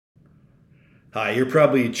Hi, you're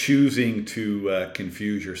probably choosing to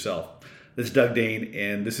confuse yourself. This is Doug Dane,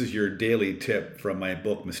 and this is your daily tip from my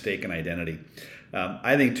book, Mistaken Identity.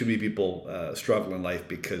 I think too many people struggle in life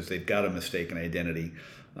because they've got a mistaken identity.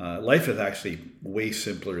 Life is actually way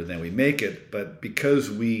simpler than we make it, but because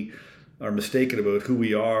we are mistaken about who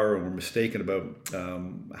we are, or we're mistaken about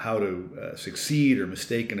how to succeed, or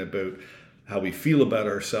mistaken about how we feel about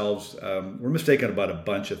ourselves, we're mistaken about a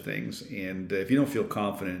bunch of things. And if you don't feel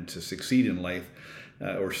confident to succeed in life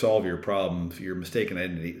or solve your problems, your mistaken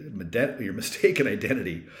identity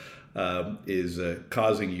is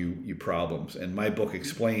causing you problems. And my book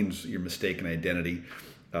explains your mistaken identity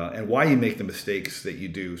and why you make the mistakes that you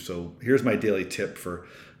do. So here's my daily tip for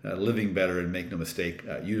living better and make no mistake,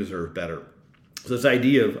 you deserve better. So this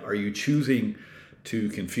idea of, are you choosing to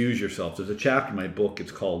confuse yourself? There's a chapter in my book,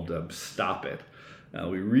 it's called Stop It.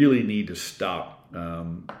 We really need to stop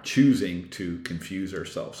choosing to confuse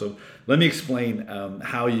ourselves. So let me explain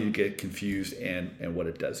how you get confused and what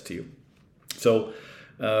it does to you. So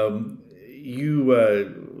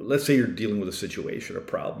let's say you're dealing with a situation, a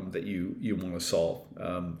problem that you want to solve.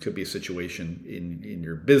 Could be a situation in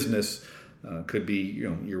your business. Could be,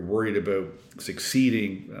 you're worried about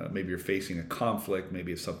succeeding. Maybe you're facing a conflict.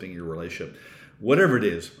 Maybe it's something in your relationship. Whatever it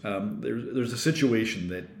is, there's a situation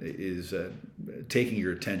that is taking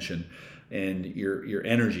your attention and your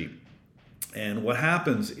energy. And what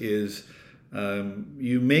happens is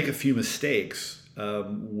you make a few mistakes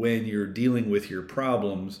when you're dealing with your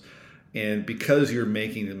problems. And because you're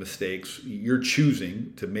making the mistakes, you're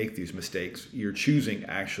choosing to make these mistakes. You're choosing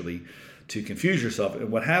actually to confuse yourself.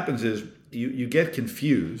 And what happens is you get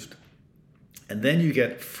confused, and then you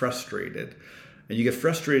get frustrated. And you get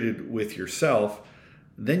frustrated with yourself,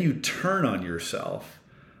 then you turn on yourself,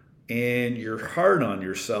 and you're hard on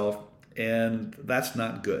yourself, and that's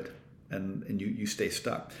not good. And you stay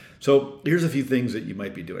stuck. So here's a few things that you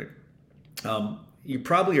might be doing. You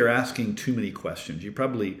probably are asking too many questions. You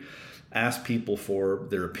probably ask people for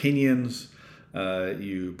their opinions.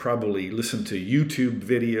 You probably listen to YouTube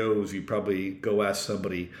videos. You probably go ask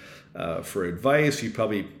somebody for advice. You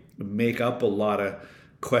probably make up a lot of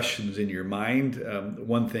questions in your mind.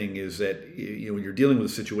 One thing is that when you're dealing with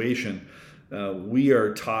a situation, we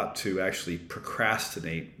are taught to actually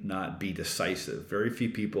procrastinate, not be decisive. Very few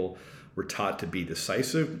people were taught to be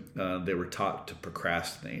decisive. They were taught to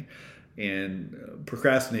procrastinate. And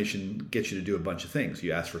procrastination gets you to do a bunch of things.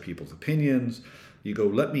 You ask for people's opinions. You go,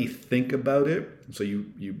 let me think about it. So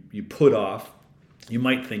you put off. You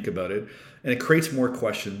might think about it. And it creates more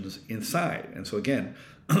questions inside. And so again,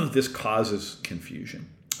 this causes confusion.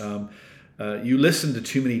 You listen to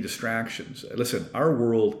too many distractions. Listen, our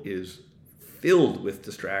world is filled with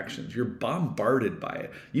distractions. You're bombarded by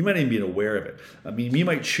it. You might even be aware of it. I mean, you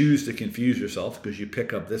might choose to confuse yourself because you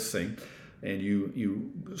pick up this thing and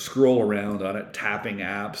you scroll around on it, tapping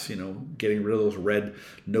apps, getting rid of those red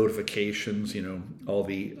notifications, all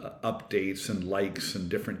the updates and likes and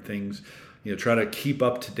different things. Try to keep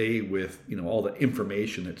up to date with, all the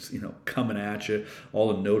information that's, coming at you,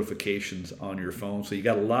 all the notifications on your phone. So you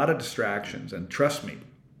got a lot of distractions. And trust me,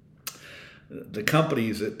 the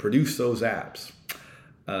companies that produce those apps,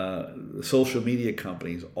 the social media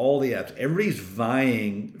companies, all the apps, everybody's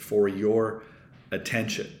vying for your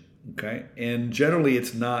attention. Okay. And generally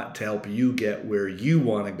it's not to help you get where you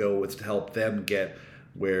want to go. It's to help them get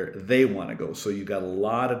where they want to go. So you got a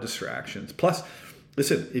lot of distractions. Plus,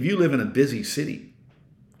 listen, if you live in a busy city,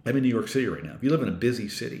 I'm in New York City right now. If you live in a busy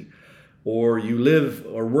city, or you live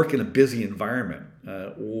or work in a busy environment,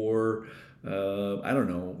 or I don't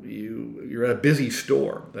know, you're at a busy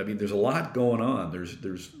store. I mean, there's a lot going on.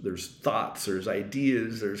 There's thoughts, there's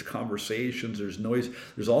ideas, there's conversations, there's noise,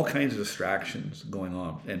 there's all kinds of distractions going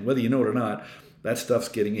on. And whether you know it or not, that stuff's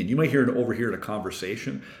getting in. You might overhear a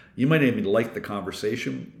conversation. You might not even like the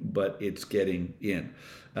conversation, but it's getting in.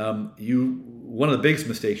 One of the biggest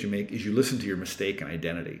mistakes you make is you listen to your mistaken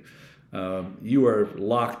identity. You are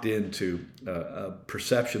locked into a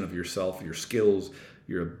perception of yourself, your skills,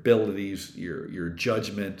 your abilities, your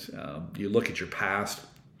judgment. You look at your past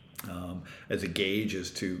as a gauge as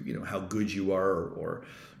to how good you are, or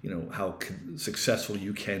how successful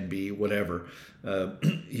you can be, whatever.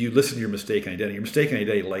 You listen to your mistaken identity. Your mistaken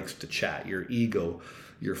identity likes to chat. Your ego,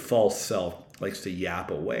 your false self, likes to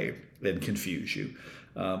yap away and confuse you.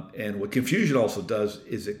 And what confusion also does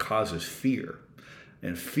is it causes fear.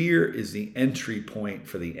 And fear is the entry point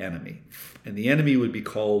for the enemy. And the enemy would be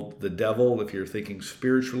called the devil if you're thinking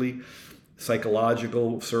spiritually.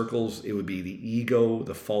 Psychological circles, it would be the ego,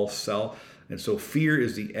 the false self. And so fear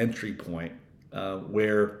is the entry point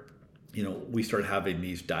where we start having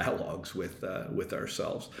these dialogues with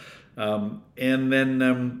ourselves. And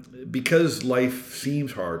then because life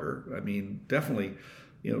seems harder, I mean, definitely,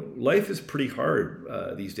 life is pretty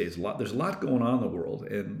hard these days. There's a lot going on in the world,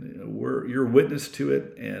 and you're a witness to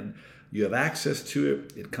it, and you have access to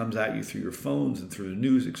it. It comes at you through your phones and through the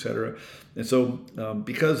news, etc. And so,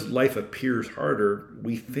 because life appears harder,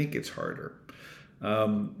 we think it's harder.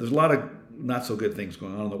 There's a lot of not so good things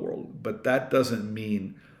going on in the world, but that doesn't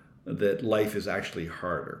mean that life is actually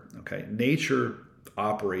harder. Okay, nature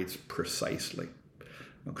operates precisely.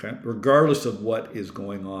 Okay, regardless of what is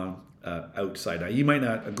going on outside. Now, you might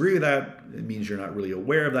not agree with that. It means you're not really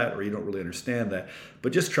aware of that, or you don't really understand that.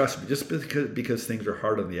 But just trust me. Just because things are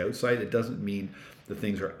hard on the outside, it doesn't mean that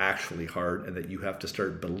things are actually hard, and that you have to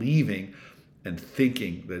start believing and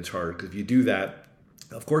thinking that it's hard. Because if you do that,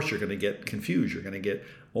 of course, you're going to get confused. You're going to get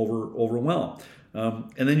overwhelmed, and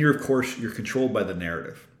then you're controlled by the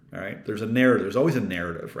narrative. All right, there's a narrative. There's always a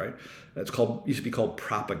narrative, right? Used to be called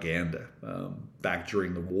propaganda back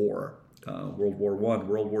during the war, World War I,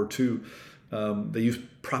 World War II. They used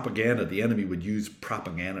propaganda. The enemy would use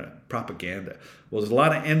propaganda. Well, there's a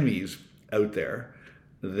lot of enemies out there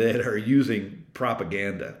that are using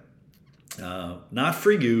propaganda, not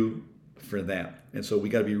for you, for them. And so we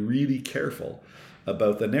got to be really careful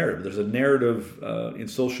about the narrative. There's a narrative in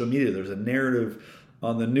social media. There's a narrative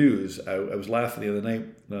on the news. I was laughing the other night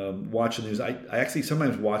watching the news. I actually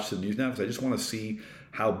sometimes watch the news now because I just want to see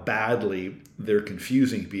how badly they're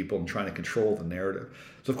confusing people and trying to control the narrative.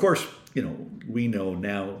 So, of course, we know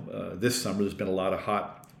now this summer there's been a lot of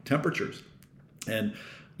hot temperatures. And,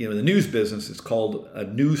 in the news business, it's called a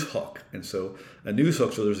news hook. And so a news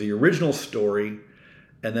hook, so there's the original story,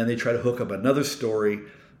 and then they try to hook up another story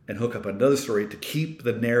and hook up another story to keep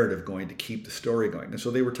the narrative going, to keep the story going. And so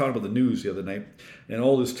they were talking about the news the other night and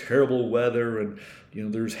all this terrible weather, and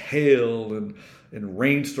there's hail and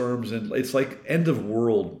rainstorms, and it's like end of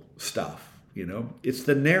world stuff. It's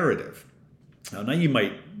the narrative. Now you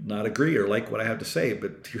might not agree or like what I have to say,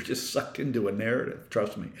 but you're just sucked into a narrative.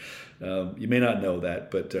 Trust me. You may not know that,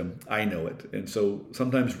 but I know it. And so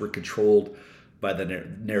sometimes we're controlled by the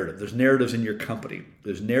narrative. There's narratives in your company.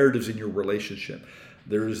 There's narratives in your relationship.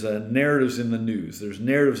 There's narratives in the news. There's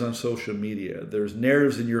narratives on social media. There's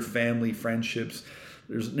narratives in your family, friendships.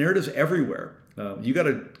 There's narratives everywhere. You got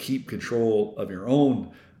to keep control of your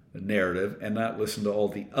own narrative and not listen to all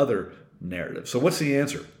the other narratives. So what's the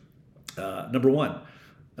answer? Number one,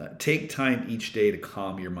 take time each day to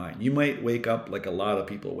calm your mind. You might wake up like a lot of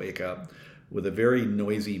people wake up with a very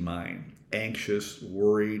noisy mind, anxious,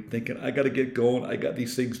 worried, thinking, I got to get going. I got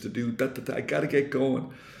these things to do. I got to get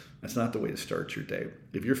going. That's not the way to start your day.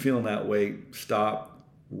 If you're feeling that way, stop,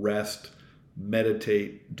 rest,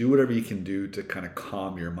 meditate, do whatever you can do to kind of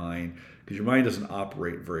calm your mind, because your mind doesn't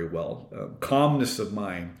operate very well. Calmness of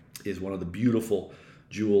mind is one of the beautiful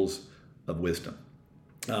jewels of wisdom.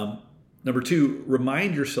 Number two,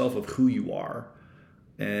 remind yourself of who you are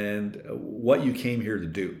and what you came here to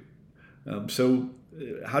do. So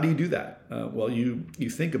how do you do that? Well, you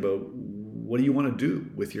think about, what do you want to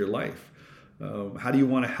do with your life? How do you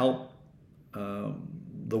want to help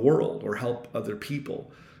the world or help other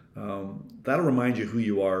people? That'll remind you who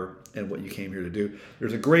you are and what you came here to do.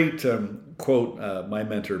 There's a great quote my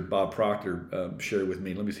mentor, Bob Proctor, shared with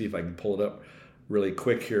me. Let me see if I can pull it up really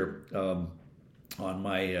quick here on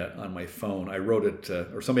my phone. I wrote it,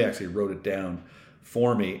 or somebody actually wrote it down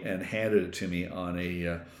for me and handed it to me on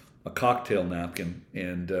a cocktail napkin.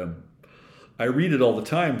 And I read it all the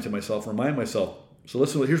time to myself, remind myself. So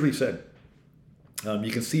listen, here's what he said.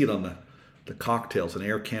 You can see it on the cocktails, an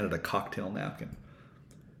Air Canada cocktail napkin.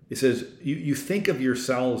 It says, you think of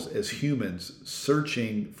yourselves as humans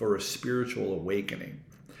searching for a spiritual awakening,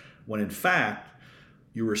 when in fact,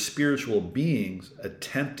 you are spiritual beings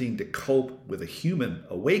attempting to cope with a human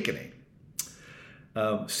awakening.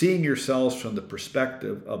 Seeing yourselves from the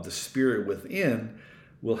perspective of the spirit within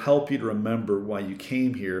will help you to remember why you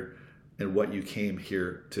came here and what you came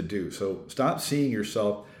here to do. So stop seeing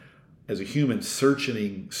yourself as a human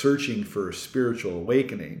searching for a spiritual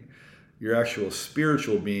awakening. You're actual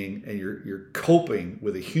spiritual being, and you're coping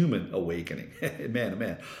with a human awakening.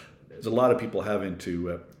 man, there's a lot of people having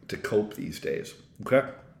to cope these days. Okay,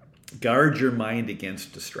 guard your mind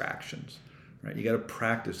against distractions. Right, you got to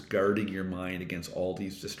practice guarding your mind against all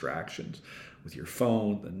these distractions with your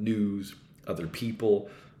phone, the news, other people.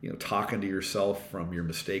 Talking to yourself from your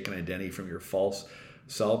mistaken identity, from your false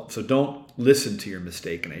self. So don't listen to your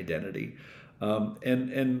mistaken identity,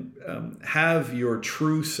 and have your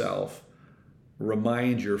true self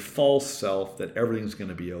remind your false self that everything's going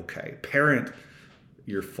to be okay. Parent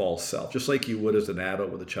your false self, just like you would as an adult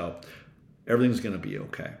with a child. everything's going to be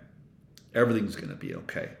okay. Everything's going to be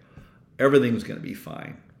okay. Everything's going to be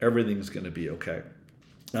fine. Everything's going to be okay.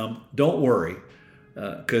 Don't worry,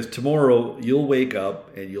 because tomorrow you'll wake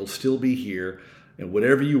up and you'll still be here, and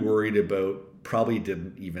whatever you worried about probably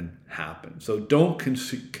didn't even happen. So don't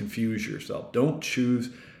confuse yourself. Don't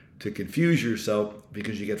choose to confuse yourself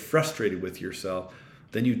because you get frustrated with yourself.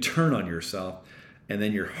 Then you turn on yourself, and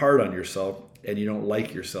then you're hard on yourself, and you don't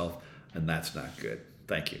like yourself, and that's not good.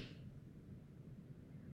 Thank you.